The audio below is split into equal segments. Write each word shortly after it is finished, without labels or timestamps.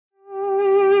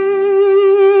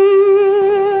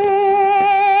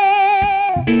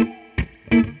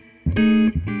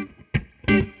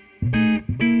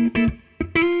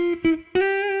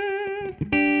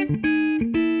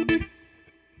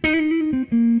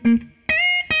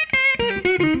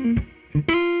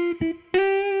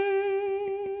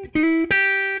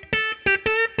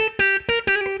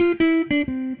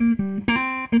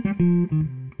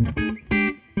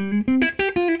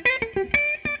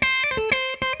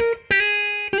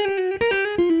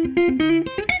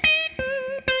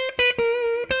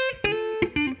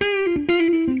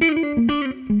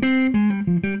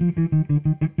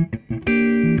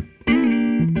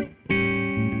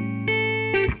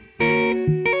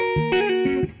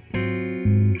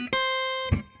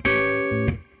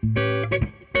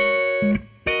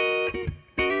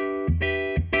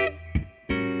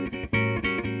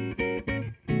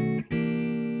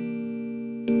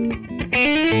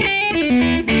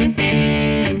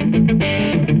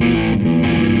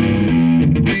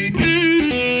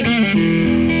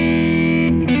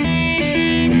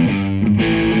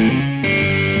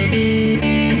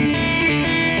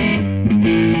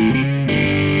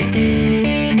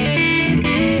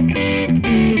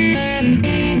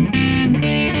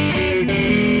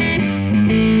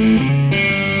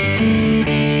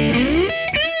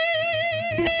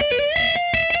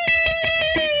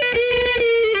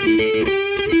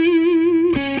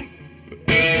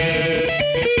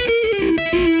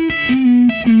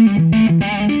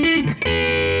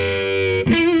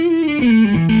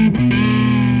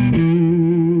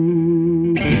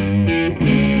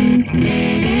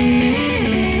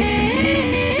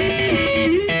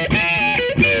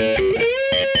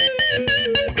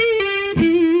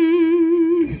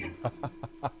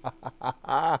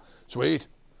Sweet.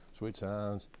 Sweet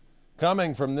sounds.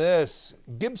 Coming from this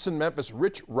Gibson Memphis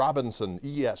Rich Robinson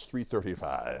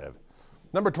ES-335.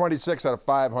 Number 26 out of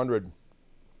 500.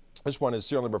 This one is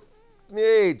serial number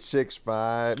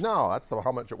 865. No, that's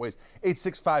how much it weighs.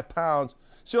 865 pounds.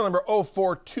 Serial number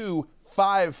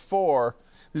 04254.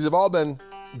 These have all been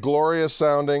glorious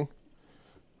sounding.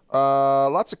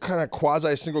 Lots of kind of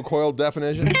quasi single coil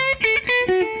definition.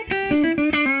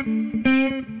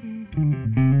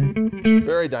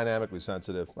 Very dynamically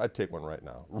sensitive. I'd take one right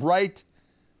now. Right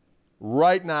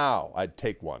now, I'd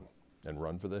take one and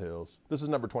run for the hills. This is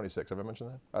number 26. Have I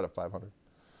mentioned that? Out of 500.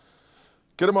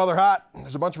 Get them while they're hot.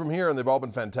 There's a bunch of them here, and they've all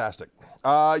been fantastic.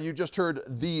 You just heard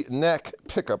the neck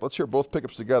pickup. Let's hear both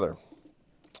pickups together.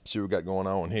 See what we got going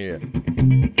on here.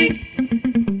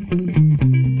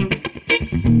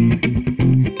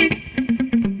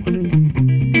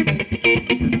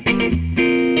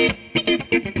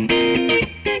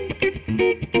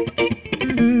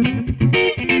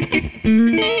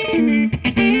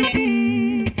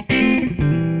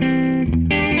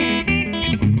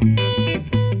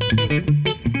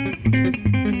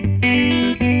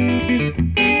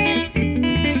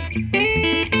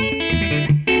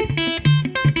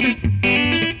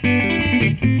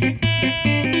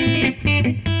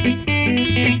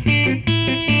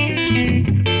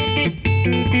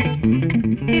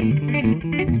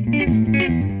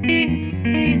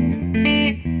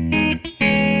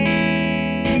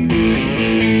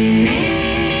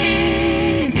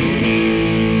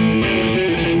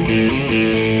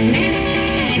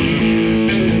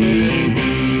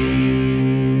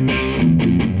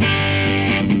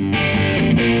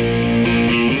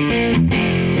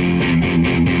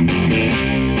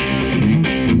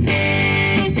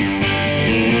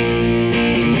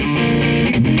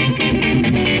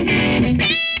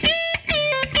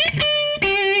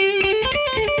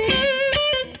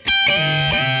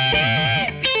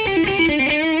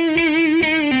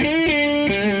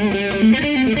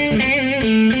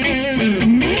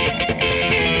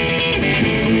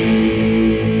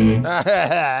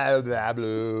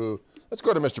 Blue. Let's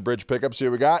go to Mr. Bridge pickup, see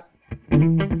what we got.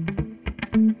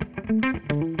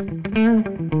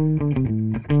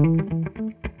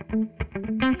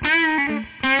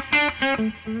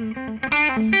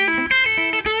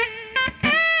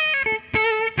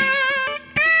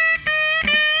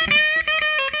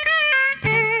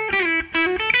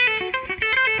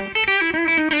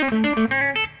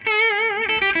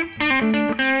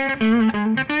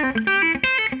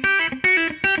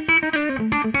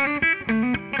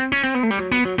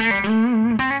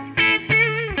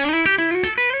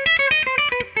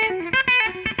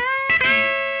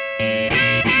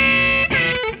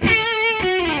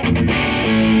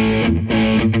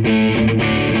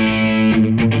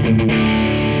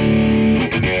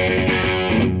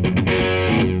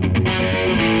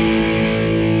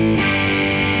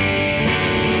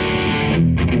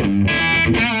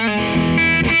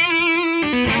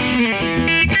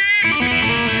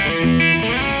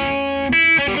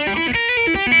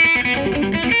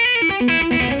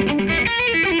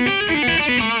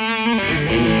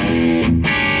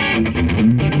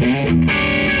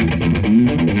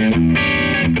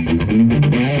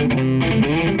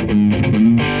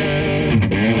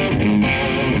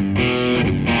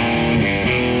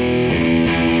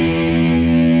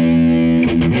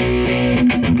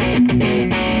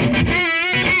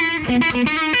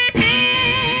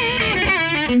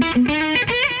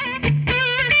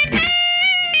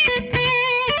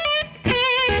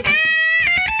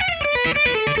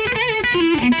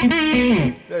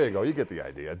 There you go, you get the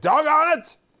idea. Doggone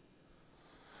it!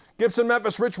 Gibson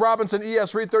Memphis Rich Robinson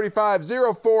ES-335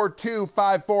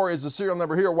 04254 is the serial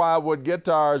number here. Wildwood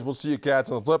Guitars. We'll see you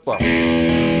cats on the flip-flop.